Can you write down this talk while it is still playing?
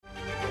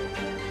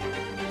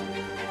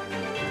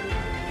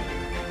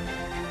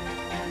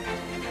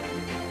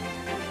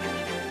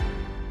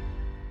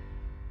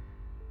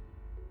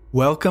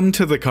Welcome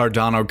to the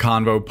Cardano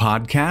Convo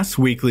podcast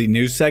weekly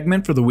news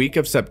segment for the week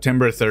of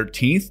September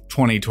 13th,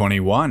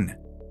 2021.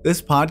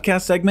 This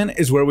podcast segment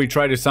is where we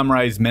try to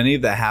summarize many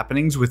of the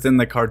happenings within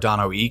the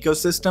Cardano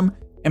ecosystem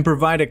and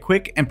provide a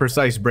quick and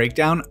precise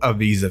breakdown of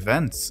these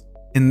events.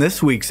 In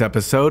this week's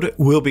episode,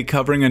 we'll be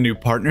covering a new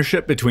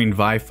partnership between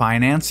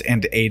VyFinance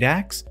and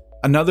ADAX,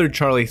 another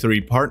Charlie 3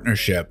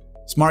 partnership,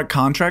 smart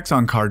contracts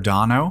on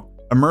Cardano,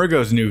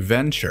 EMURGO's new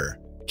venture,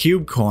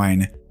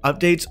 KubeCoin,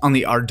 updates on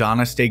the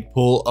Ardana Stake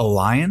Pool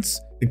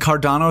Alliance, the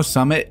Cardano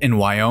Summit in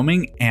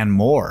Wyoming, and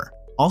more.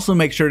 Also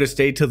make sure to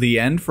stay till the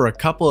end for a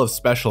couple of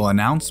special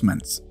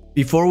announcements.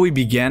 Before we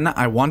begin,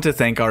 I want to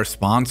thank our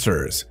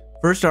sponsors.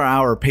 First are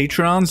our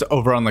Patreons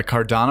over on the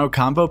Cardano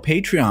Convo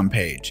Patreon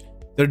page.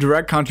 Their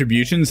direct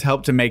contributions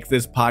help to make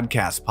this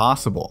podcast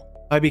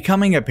possible. By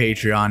becoming a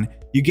Patreon,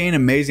 you gain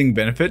amazing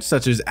benefits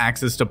such as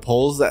access to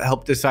polls that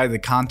help decide the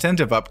content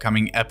of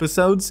upcoming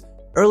episodes,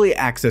 early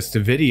access to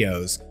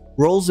videos,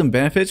 roles and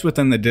benefits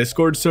within the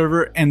Discord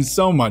server, and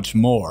so much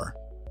more.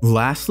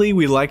 Lastly,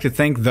 we'd like to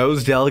thank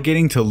those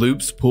delegating to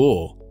Loop's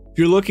pool. If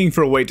you're looking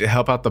for a way to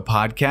help out the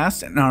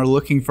podcast and are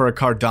looking for a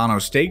Cardano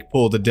Stake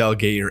Pool to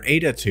delegate your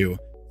ADA to,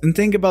 then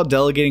think about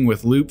delegating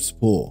with Loop's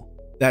pool.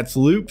 That's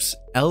Loop's,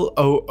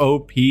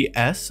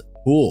 L-O-O-P-S,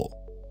 pool.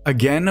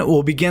 Again,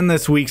 we'll begin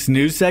this week's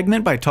news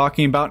segment by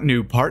talking about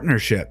new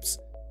partnerships.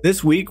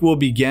 This week, we'll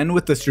begin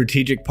with the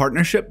strategic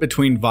partnership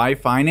between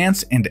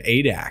VyFinance and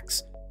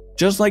ADAX.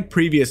 Just like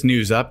previous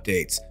news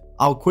updates,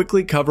 I'll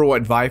quickly cover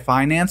what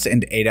VyFinance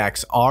and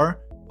ADAX are,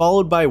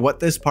 followed by what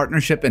this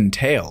partnership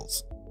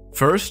entails.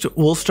 First,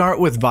 we'll start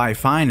with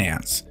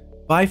VyFinance.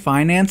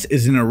 VyFinance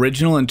is an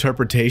original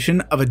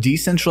interpretation of a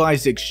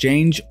decentralized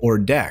exchange or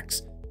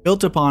DEX,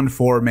 built upon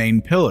four main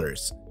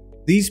pillars.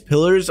 These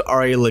pillars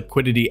are a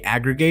liquidity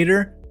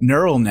aggregator,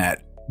 neural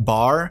net,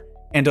 bar,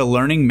 and a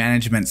learning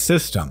management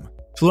system.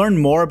 To learn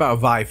more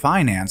about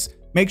VyFinance,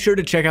 make sure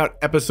to check out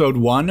episode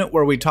 1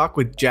 where we talk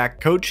with Jack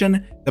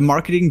Cochin, the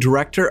marketing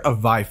director of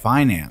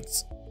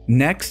VyFinance.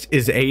 Next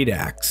is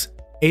ADAX.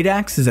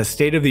 ADAX is a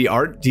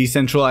state-of-the-art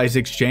decentralized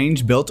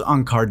exchange built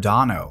on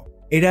Cardano.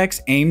 ADAX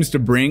aims to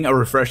bring a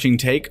refreshing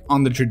take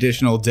on the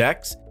traditional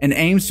DEX and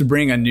aims to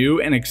bring a new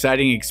and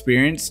exciting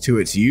experience to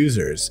its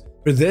users.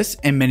 For this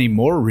and many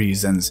more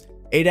reasons,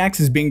 ADAX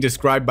is being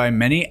described by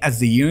many as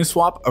the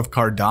Uniswap of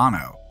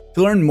Cardano.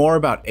 To learn more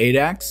about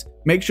ADAX,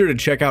 make sure to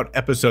check out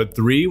episode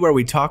 3 where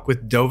we talk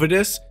with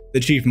Dovidus,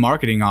 the chief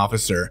marketing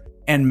officer,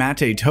 and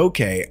Mate Toke,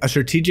 a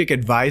strategic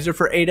advisor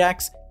for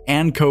ADAX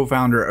and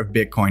co-founder of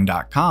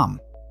Bitcoin.com.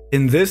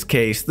 In this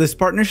case, this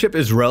partnership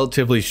is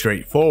relatively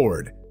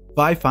straightforward.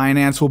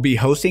 VyFinance will be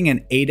hosting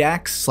an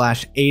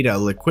ADAX/ADA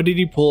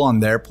liquidity pool on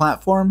their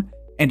platform,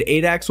 and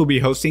ADAX will be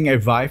hosting a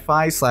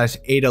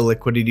VyFi/ADA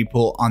liquidity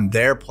pool on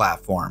their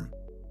platform.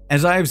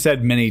 As I have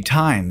said many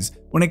times,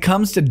 when it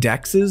comes to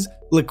DEXs,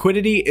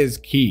 liquidity is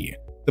key.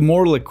 The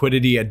more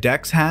liquidity a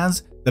DEX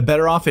has, the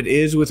better off it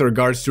is with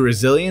regards to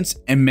resilience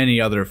and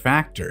many other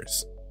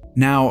factors.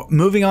 Now,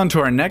 moving on to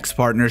our next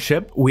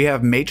partnership, we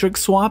have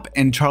MatrixSwap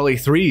and Charlie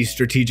 3's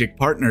strategic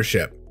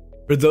partnership.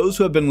 For those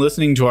who have been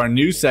listening to our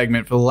news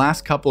segment for the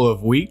last couple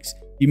of weeks,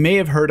 you may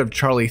have heard of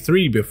Charlie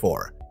 3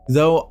 before,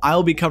 though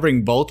I'll be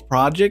covering both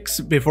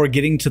projects before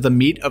getting to the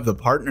meat of the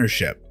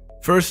partnership.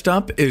 First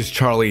up is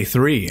Charlie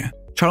 3.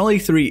 Charlie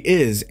 3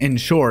 is, in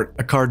short,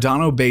 a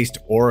Cardano-based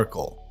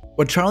oracle.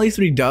 What Charlie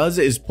 3 does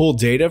is pull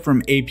data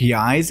from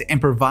APIs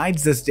and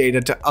provides this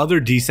data to other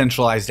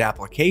decentralized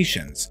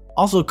applications,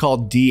 also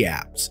called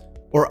dApps,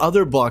 or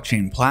other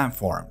blockchain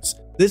platforms.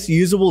 This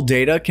usable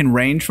data can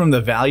range from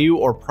the value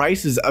or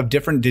prices of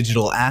different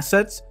digital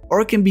assets,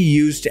 or it can be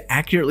used to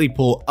accurately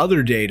pull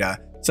other data,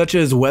 such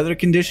as weather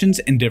conditions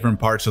in different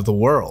parts of the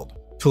world.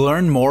 To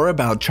learn more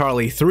about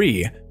Charlie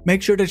 3,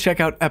 make sure to check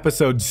out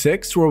episode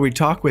 6 where we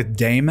talk with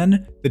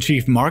Damon, the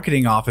chief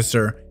marketing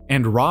officer,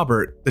 and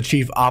Robert, the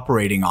chief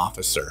operating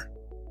officer.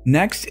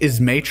 Next is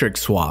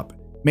MatrixSwap.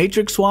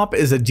 MatrixSwap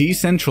is a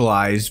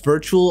decentralized,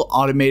 virtual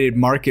automated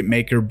market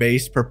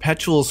maker-based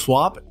perpetual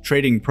swap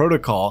trading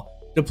protocol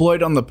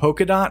deployed on the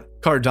Polkadot,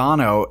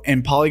 Cardano,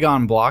 and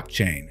Polygon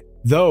blockchain.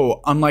 Though,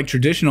 unlike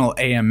traditional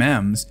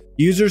AMMs,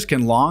 users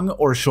can long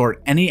or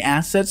short any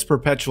asset's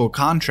perpetual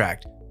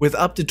contract with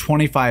up to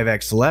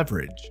 25x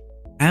leverage.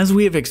 As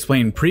we have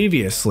explained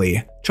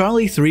previously,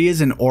 Charlie 3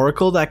 is an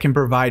oracle that can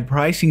provide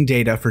pricing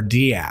data for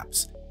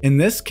dApps. In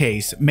this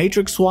case,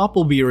 MatrixSwap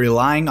will be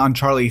relying on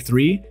Charlie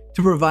 3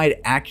 to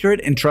provide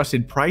accurate and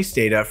trusted price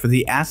data for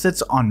the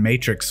assets on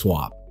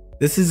MatrixSwap.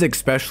 This is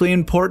especially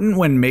important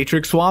when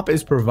MatrixSwap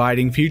is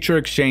providing future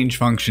exchange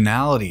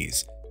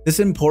functionalities. This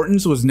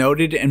importance was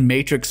noted in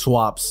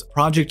MatrixSwap's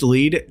project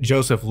lead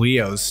Joseph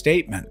Leo's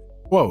statement.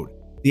 Quote,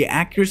 "The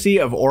accuracy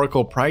of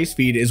Oracle price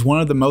feed is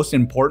one of the most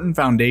important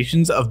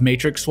foundations of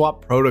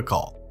MatrixSwap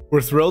protocol. We're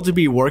thrilled to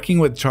be working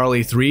with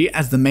Charlie 3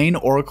 as the main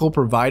Oracle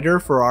provider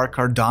for our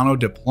Cardano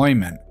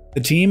deployment. The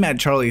team at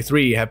Charlie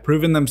 3 have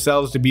proven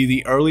themselves to be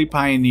the early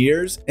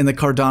pioneers in the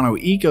Cardano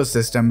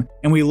ecosystem,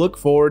 and we look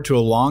forward to a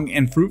long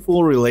and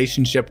fruitful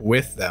relationship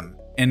with them."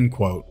 End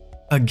quote.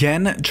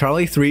 Again,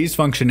 Charlie 3's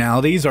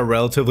functionalities are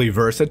relatively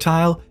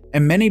versatile,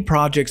 and many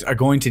projects are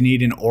going to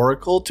need an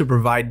oracle to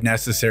provide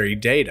necessary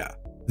data.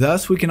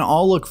 Thus, we can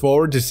all look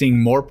forward to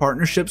seeing more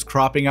partnerships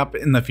cropping up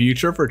in the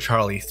future for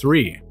Charlie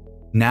 3.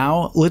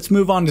 Now, let's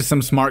move on to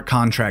some smart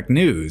contract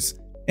news.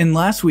 In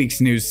last week's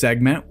news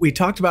segment, we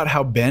talked about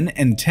how Ben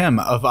and Tim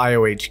of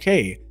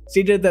IOHK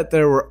stated that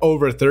there were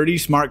over 30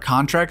 smart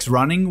contracts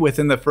running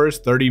within the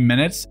first 30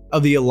 minutes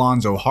of the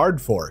Alonzo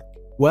hard fork.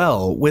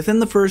 Well, within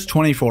the first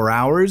 24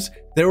 hours,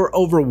 there were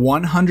over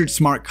 100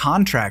 smart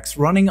contracts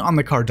running on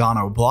the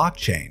Cardano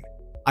blockchain.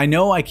 I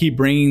know I keep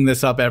bringing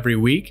this up every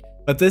week,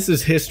 but this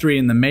is history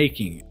in the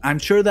making. I'm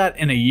sure that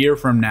in a year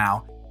from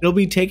now, it'll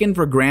be taken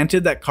for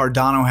granted that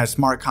Cardano has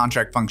smart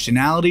contract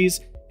functionalities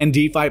and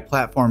DeFi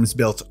platforms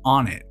built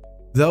on it.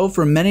 Though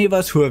for many of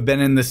us who have been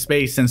in this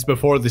space since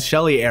before the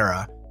Shelley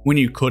era, when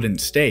you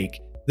couldn't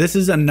stake, this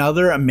is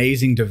another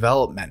amazing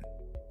development.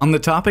 On the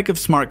topic of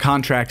smart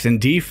contracts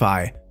and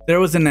DeFi, there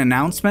was an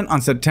announcement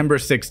on September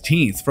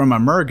 16th from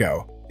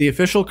EMURGO, the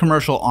official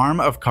commercial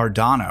arm of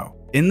Cardano.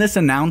 In this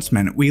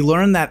announcement, we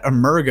learned that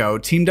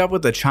EMURGO teamed up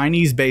with the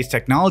Chinese-based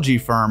technology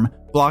firm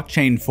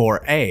Blockchain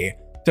 4A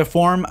to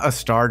form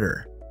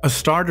Astarter.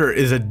 Astarter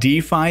is a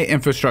DeFi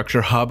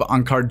infrastructure hub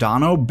on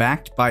Cardano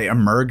backed by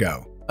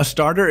EMURGO.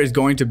 Astarter is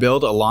going to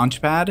build a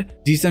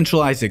launchpad,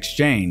 decentralized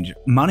exchange,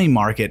 money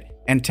market,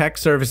 and tech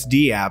service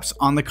dApps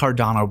on the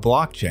Cardano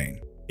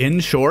blockchain. In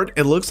short,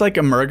 it looks like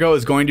EMURGO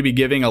is going to be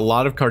giving a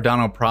lot of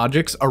Cardano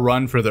projects a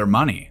run for their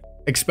money,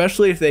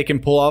 especially if they can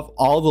pull off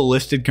all the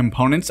listed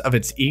components of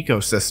its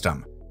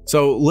ecosystem.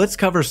 So let's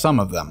cover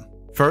some of them.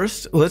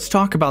 First, let's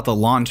talk about the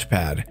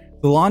launchpad.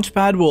 The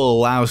launchpad will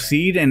allow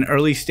seed and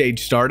early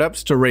stage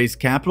startups to raise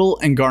capital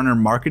and garner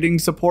marketing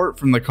support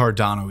from the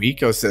Cardano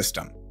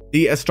ecosystem.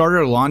 The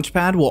Astarter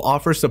launchpad will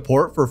offer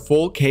support for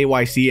full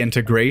KYC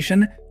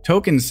integration,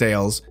 token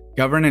sales,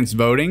 governance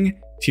voting,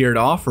 tiered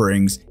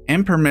offerings,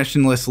 and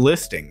permissionless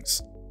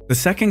listings. The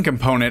second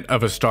component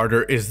of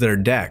Astarter is their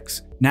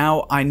DEX.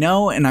 Now, I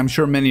know, and I'm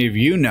sure many of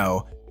you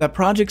know, that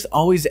projects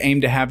always aim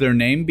to have their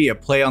name be a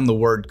play on the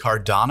word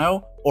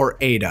Cardano or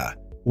ADA.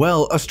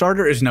 Well,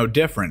 Astarter is no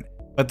different,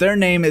 but their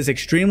name is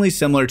extremely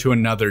similar to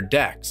another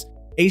DEX.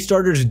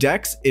 Astarter's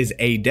DEX is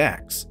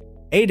ADEX.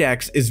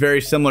 ADEX is very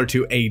similar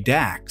to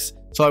ADAX,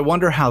 so I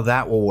wonder how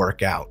that will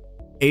work out.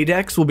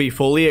 ADEX will be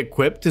fully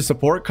equipped to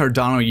support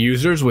Cardano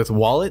users with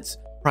wallets,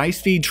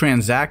 price feed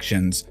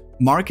transactions,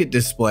 market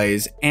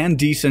displays, and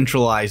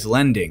decentralized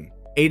lending.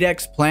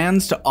 ADEX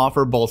plans to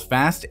offer both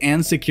fast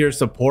and secure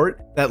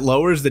support that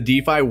lowers the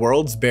DeFi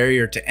world's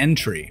barrier to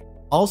entry.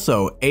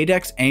 Also,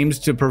 ADEX aims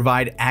to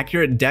provide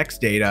accurate DEX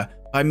data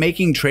by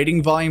making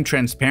trading volume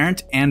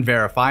transparent and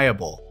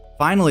verifiable.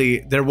 Finally,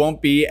 there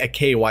won't be a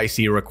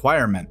KYC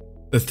requirement.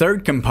 The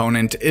third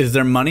component is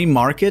their money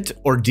market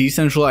or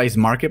decentralized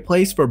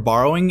marketplace for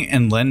borrowing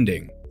and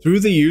lending.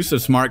 Through the use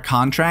of smart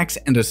contracts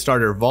and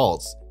Astarter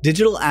vaults,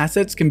 digital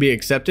assets can be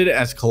accepted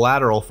as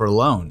collateral for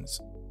loans.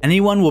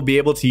 Anyone will be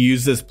able to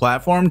use this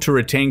platform to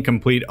retain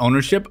complete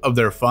ownership of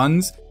their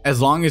funds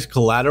as long as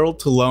collateral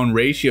to loan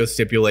ratio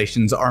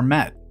stipulations are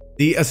met.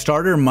 The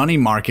Astarter money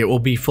market will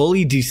be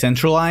fully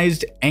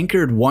decentralized,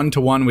 anchored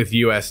one-to-one with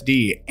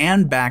USD,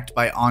 and backed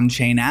by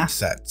on-chain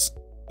assets.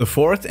 The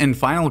fourth and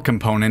final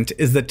component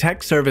is the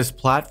tech service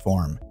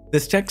platform.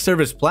 This tech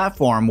service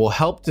platform will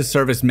help to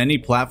service many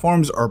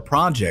platforms or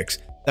projects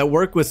that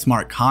work with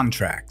smart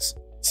contracts.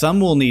 Some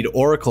will need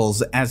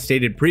oracles as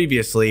stated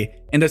previously,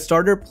 and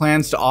Astarter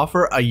plans to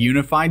offer a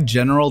unified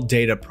general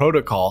data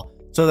protocol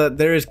so that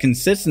there is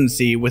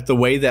consistency with the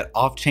way that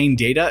off-chain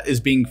data is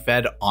being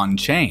fed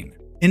on-chain.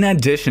 In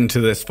addition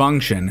to this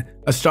function,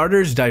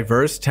 Astarter's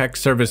diverse tech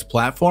service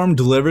platform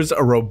delivers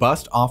a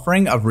robust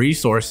offering of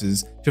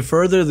resources to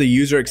further the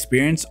user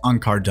experience on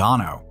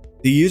Cardano.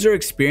 The user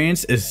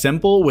experience is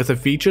simple with a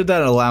feature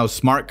that allows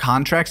smart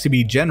contracts to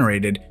be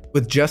generated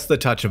with just the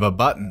touch of a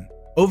button.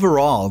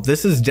 Overall,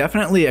 this is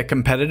definitely a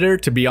competitor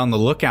to be on the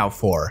lookout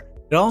for.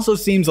 It also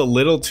seems a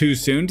little too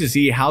soon to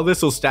see how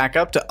this will stack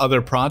up to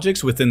other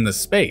projects within the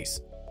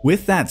space.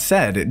 With that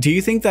said, do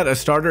you think that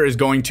Astarter is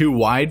going too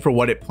wide for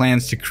what it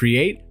plans to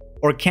create,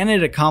 or can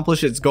it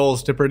accomplish its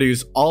goals to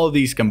produce all of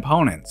these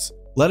components?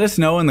 Let us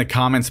know in the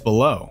comments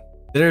below.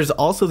 There's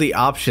also the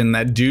option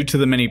that due to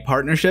the many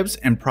partnerships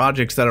and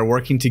projects that are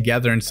working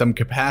together in some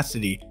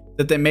capacity,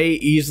 that they may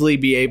easily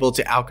be able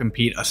to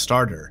outcompete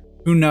Astarter.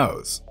 Who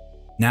knows?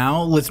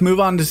 Now, let's move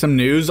on to some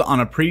news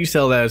on a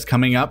pre-sale that is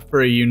coming up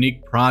for a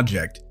unique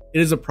project. It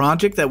is a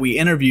project that we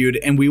interviewed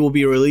and we will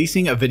be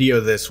releasing a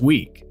video this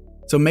week.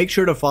 So make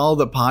sure to follow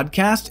the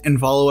podcast and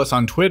follow us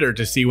on Twitter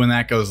to see when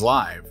that goes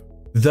live.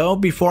 Though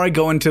before I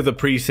go into the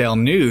pre-sale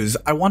news,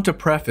 I want to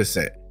preface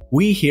it.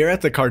 We here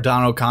at the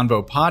Cardano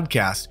Convo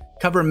podcast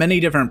cover many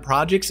different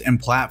projects and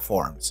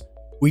platforms.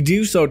 We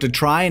do so to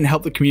try and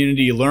help the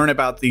community learn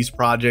about these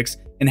projects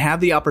and have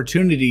the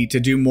opportunity to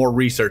do more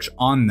research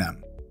on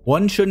them.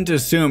 One shouldn't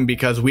assume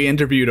because we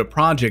interviewed a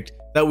project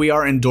that we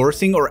are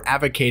endorsing or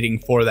advocating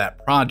for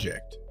that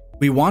project.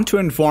 We want to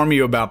inform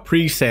you about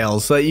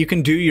pre-sales so that you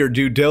can do your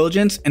due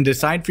diligence and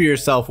decide for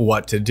yourself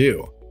what to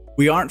do.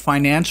 We aren't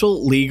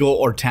financial, legal,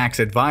 or tax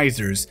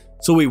advisors,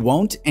 so we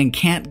won't and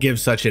can't give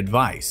such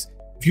advice.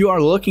 If you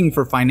are looking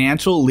for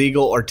financial,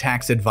 legal, or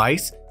tax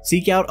advice,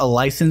 seek out a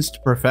licensed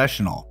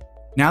professional.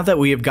 Now that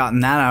we have gotten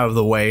that out of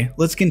the way,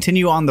 let's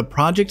continue on the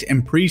project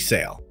and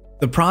pre-sale.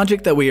 The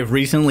project that we have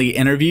recently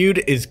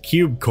interviewed is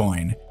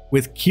KubeCoin,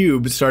 with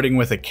Cube starting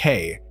with a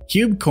K.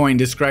 KubeCoin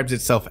describes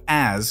itself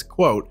as,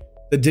 quote,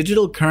 the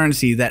digital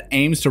currency that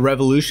aims to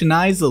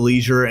revolutionize the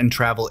leisure and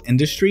travel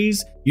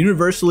industries,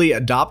 universally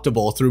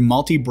adoptable through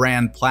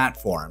multi-brand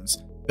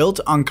platforms, built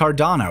on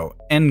Cardano,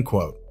 end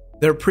quote.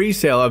 Their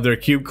pre-sale of their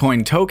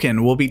KubeCoin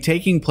token will be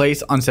taking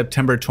place on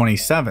September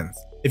 27th.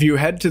 If you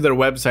head to their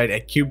website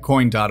at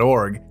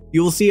kubecoin.org,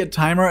 you will see a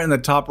timer in the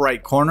top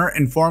right corner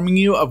informing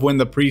you of when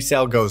the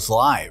pre-sale goes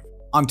live.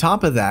 On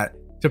top of that,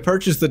 to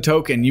purchase the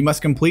token, you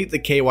must complete the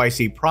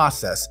KYC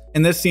process,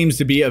 and this seems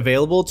to be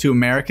available to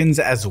Americans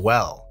as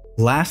well.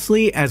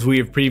 Lastly, as we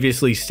have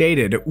previously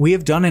stated, we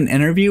have done an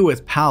interview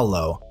with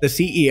Paolo, the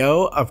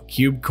CEO of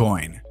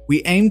KubeCoin.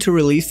 We aim to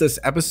release this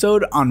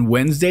episode on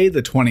Wednesday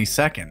the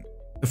 22nd.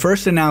 The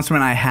first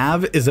announcement I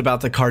have is about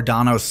the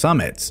Cardano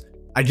Summits.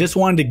 I just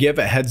wanted to give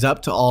a heads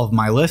up to all of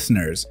my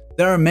listeners.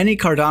 There are many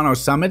Cardano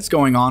Summits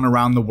going on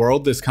around the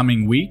world this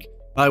coming week,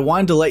 but I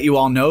wanted to let you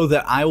all know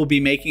that I will be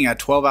making a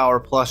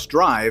 12-hour plus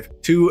drive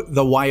to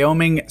the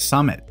Wyoming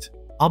Summit.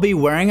 I'll be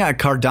wearing a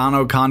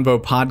Cardano Convo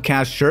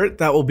podcast shirt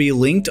that will be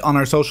linked on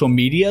our social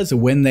medias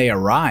when they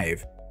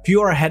arrive. If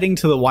you are heading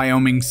to the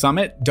Wyoming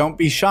Summit, don't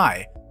be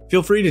shy.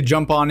 Feel free to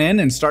jump on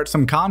in and start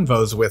some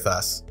convos with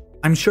us.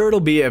 I'm sure it'll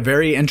be a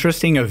very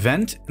interesting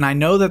event, and I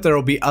know that there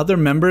will be other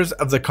members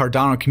of the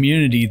Cardano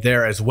community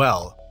there as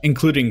well,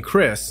 including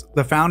Chris,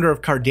 the founder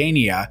of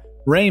Cardania,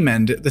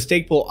 Raymond, the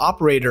stake pool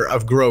operator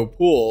of Grow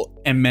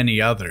Pool, and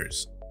many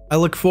others. I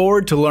look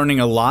forward to learning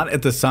a lot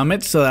at the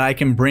summit so that I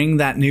can bring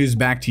that news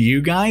back to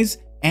you guys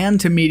and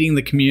to meeting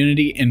the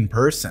community in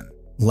person.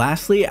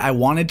 Lastly, I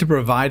wanted to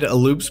provide a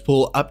Loops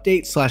Pool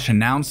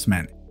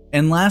update/announcement.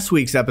 In last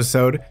week's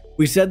episode,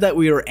 we said that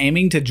we were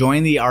aiming to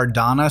join the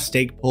Ardana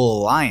Stake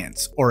Pool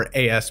Alliance, or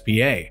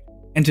ASPA,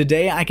 and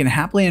today I can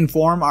happily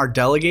inform our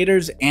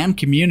delegators and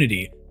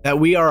community that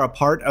we are a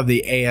part of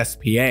the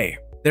ASPA.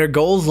 Their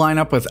goals line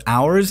up with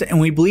ours, and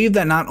we believe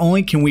that not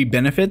only can we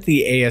benefit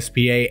the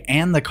ASPA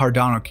and the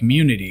Cardano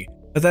community,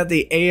 but that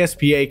the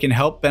ASPA can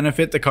help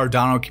benefit the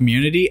Cardano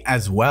community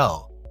as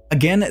well.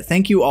 Again,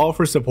 thank you all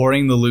for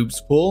supporting the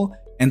Loops Pool,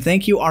 and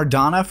thank you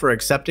Ardana for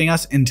accepting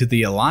us into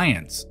the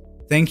Alliance.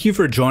 Thank you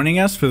for joining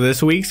us for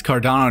this week's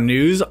Cardano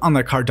news on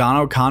the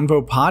Cardano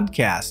Convo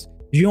podcast.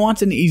 If you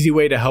want an easy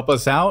way to help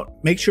us out,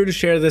 make sure to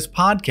share this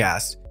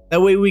podcast.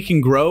 That way we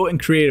can grow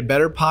and create a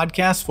better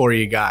podcast for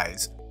you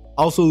guys.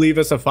 Also leave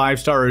us a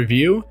 5-star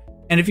review,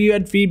 and if you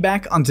had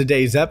feedback on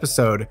today's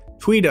episode,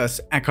 tweet us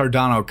at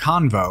Cardano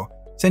Convo,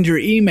 send your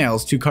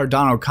emails to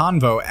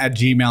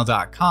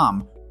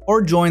cardanoconvo@gmail.com,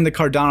 or join the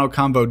Cardano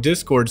Convo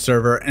Discord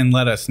server and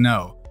let us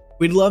know.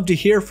 We'd love to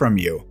hear from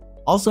you.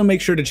 Also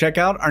make sure to check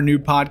out our new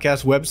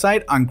podcast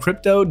website on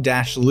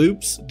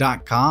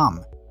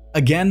crypto-loops.com.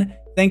 Again,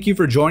 thank you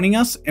for joining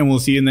us, and we'll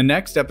see you in the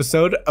next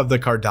episode of the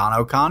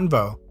Cardano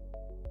Convo.